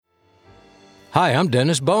Hi, I'm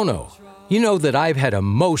Dennis Bono. You know that I've had a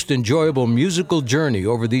most enjoyable musical journey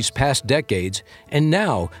over these past decades, and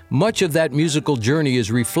now much of that musical journey is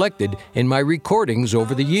reflected in my recordings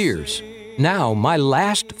over the years. Now, my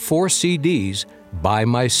last 4 CDs, By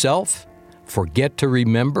Myself, Forget to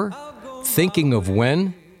Remember, Thinking of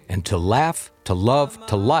When, and To Laugh, To Love,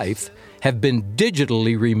 To Life, have been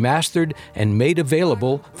digitally remastered and made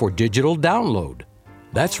available for digital download.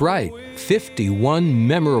 That's right, 51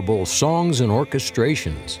 memorable songs and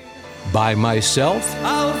orchestrations. By Myself,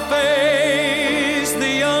 I'll face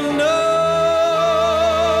the unknown.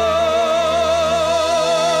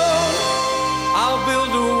 I'll build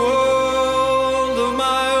a world of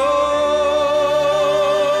my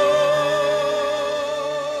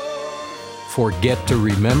own. Forget to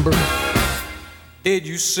Remember, Did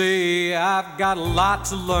you say I've got a lot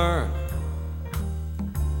to learn?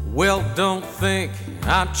 Well, don't think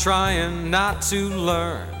I'm trying not to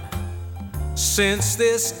learn, since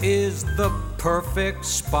this is the perfect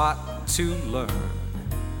spot to learn.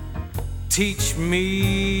 Teach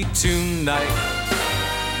me tonight.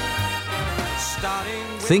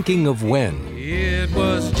 Thinking of When. It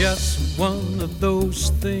was just one of those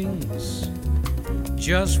things,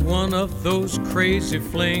 just one of those crazy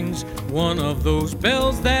flings, one of those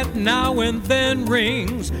bells that now and then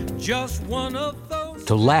rings, just one of those.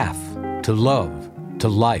 To Laugh, To Love, To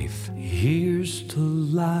Life. Here's to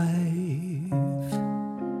life.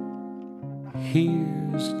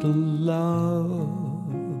 Here's to love.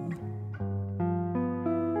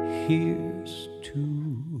 Here's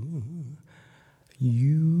to you.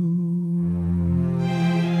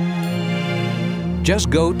 Just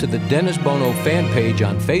go to the Dennis Bono fan page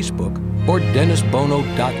on Facebook or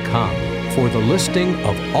DennisBono.com for the listing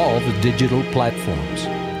of all the digital platforms.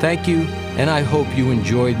 Thank you, and I hope you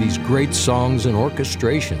enjoy these great songs and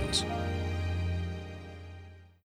orchestrations.